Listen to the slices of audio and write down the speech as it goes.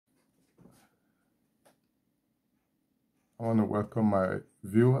I want to welcome my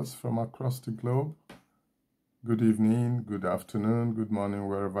viewers from across the globe. Good evening, good afternoon, good morning,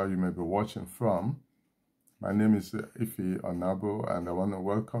 wherever you may be watching from. My name is Ife Onabo, and I want to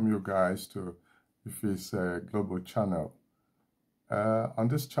welcome you guys to Ife's global channel. On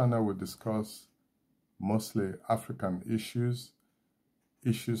this channel, we discuss mostly African issues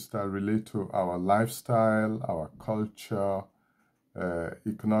that relate to our lifestyle, our culture,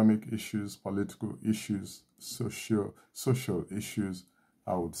 economic issues, political issues, social issues,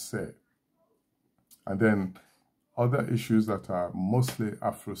 I would say. And then other issues that are mostly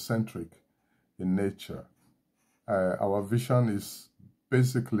Afrocentric in nature. Our vision is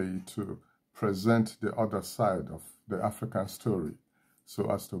basically to present the other side of the African story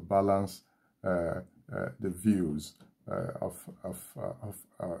so as to balance the views the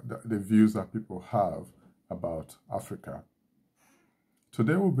views that people have about Africa.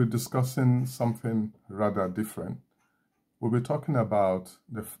 Today we'll be discussing something rather different. We'll be talking about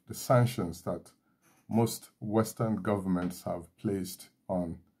the sanctions that most Western governments have placed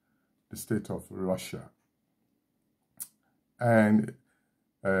on the state of Russia. And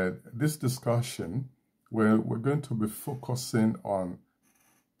this discussion, we're going to be focusing on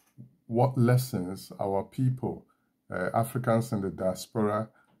what lessons our people, Africans in the diaspora,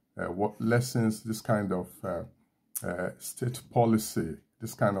 what lessons this kind of state policy,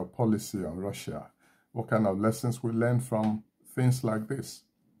 this kind of policy on Russia, what kind of lessons we learn from things like this.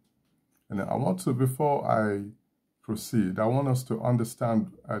 And I want to, before I proceed, I want us to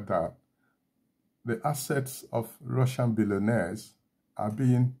understand that the assets of Russian billionaires are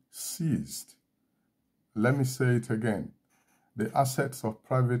being seized. Let me say it again. The assets of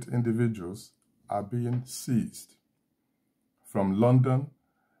private individuals are being seized. From London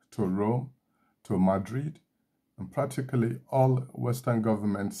to Rome to Madrid, and practically all Western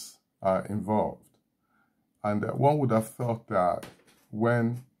governments are involved. And one would have thought that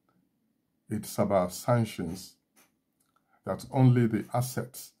when it's about sanctions, that only the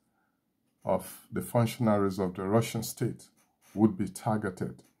assets of the functionaries of the Russian state would be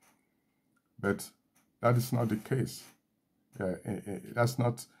targeted. But that is not the case. That's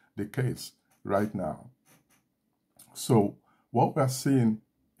not the case right now. So what we're seeing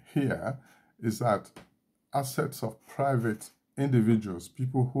here is that assets of private individuals,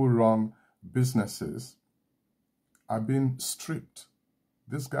 people who run businesses, are being stripped.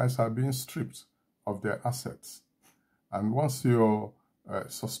 These guys are being stripped of their assets. And once you're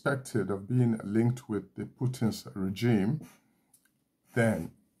suspected of being linked with the Putin's regime,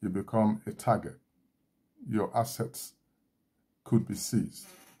 then you become a target. Your assets could be seized.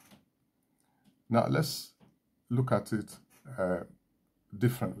 Now let's look at it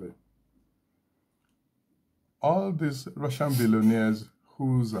differently. All these Russian billionaires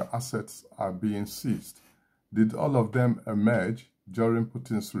whose assets are being seized, did all of them emerge during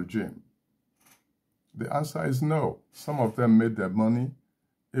Putin's regime? The answer is no. Some of them made their money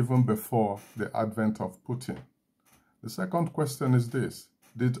even before the advent of Putin. The second question is this: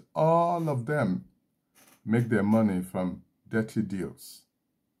 did all of them make their money from dirty deals?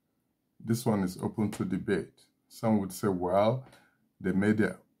 This one is open to debate. Some would say, well, they made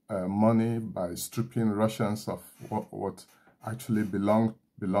their money by stripping Russians of what actually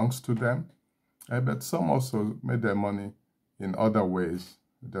belongs to them. But some also made their money in other ways.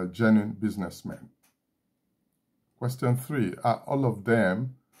 They're genuine businessmen. Question 3, are all of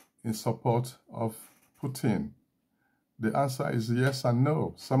them in support of Putin? The answer is yes and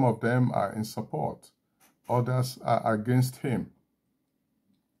no. Some of them are in support. Others are against him.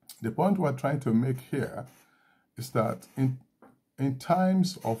 The point we're trying to make here is that in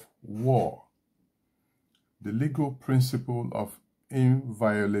times of war, the legal principle of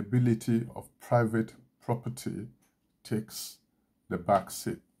inviolability of private property takes the back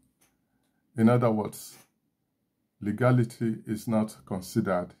seat. In other words, legality is not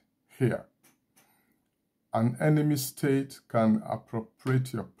considered here. An enemy state can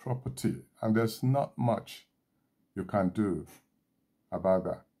appropriate your property, and there's not much you can do about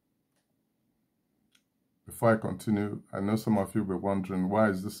that. Before I continue, I know some of you will be wondering, why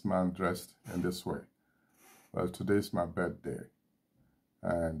is this man dressed in this way? Well, today is my birthday.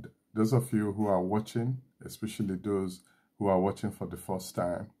 And those of you who are watching, especially those who are watching for the first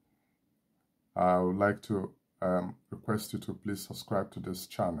time, I would like to request you to please subscribe to this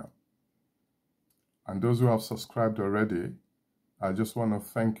channel. And those who have subscribed already, I just want to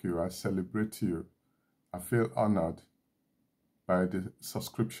thank you. I celebrate you. I feel honored by the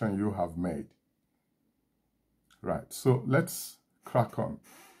subscription you have made. Right, so let's crack on.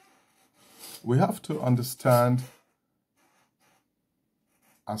 We have to understand,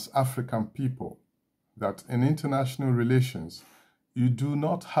 as African people, that in international relations, you do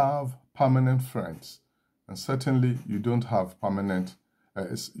not have permanent friends, and certainly you don't have permanent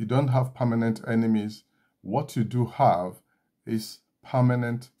enemies. What you do have is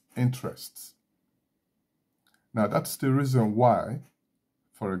permanent interests. Now, that's the reason why,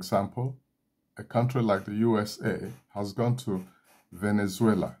 for example, a country like the USA has gone to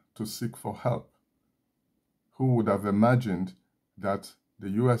Venezuela to seek for help. Who would have imagined that the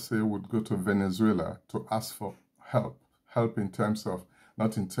USA would go to Venezuela to ask for help? Help in terms of,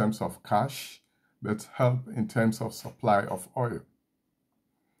 not in terms of cash, but help in terms of supply of oil.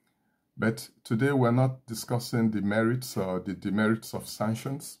 But today we're not discussing the merits or the demerits of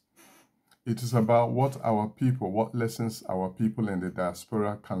sanctions. It is about what lessons our people in the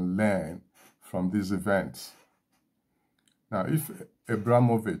diaspora can learn from these events. Now, if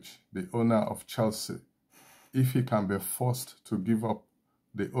Abramovich, the owner of Chelsea, if he can be forced to give up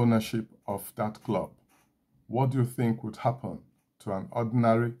the ownership of that club, what do you think would happen to an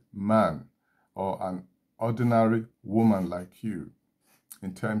ordinary man or an ordinary woman like you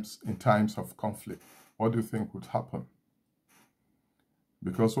in times of conflict? What do you think would happen?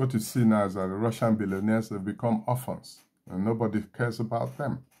 Because what you see now is that the Russian billionaires have become orphans and nobody cares about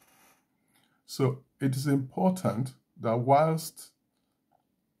them. So it is important that whilst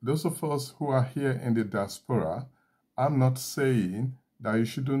those of us who are here in the diaspora, I'm not saying that you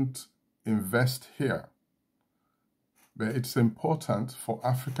shouldn't invest here. But it's important for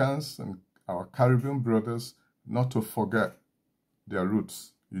Africans and our Caribbean brothers not to forget their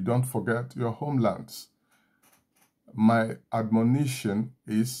roots. You don't forget your homelands. My admonition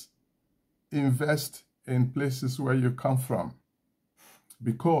is invest in places where you come from.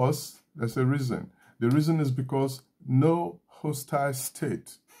 Because there's a reason. The reason is because no hostile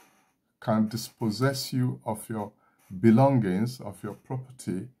state can dispossess you of your belongings, of your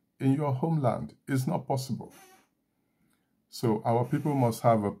property in your homeland. It's not possible. So our people must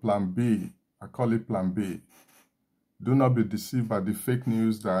have a plan B. I call it plan B. Do not be deceived by the fake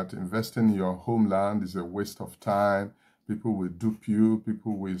news that investing in your homeland is a waste of time. People will dupe you.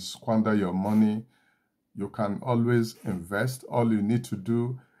 People will squander your money. You can always invest. All you need to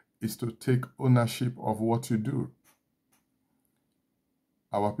do is to take ownership of what you do.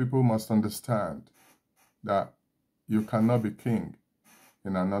 Our people must understand that you cannot be king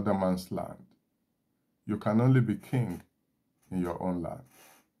in another man's land. You can only be king in your own land.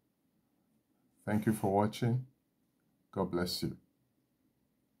 Thank you for watching. God bless you.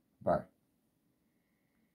 Bye.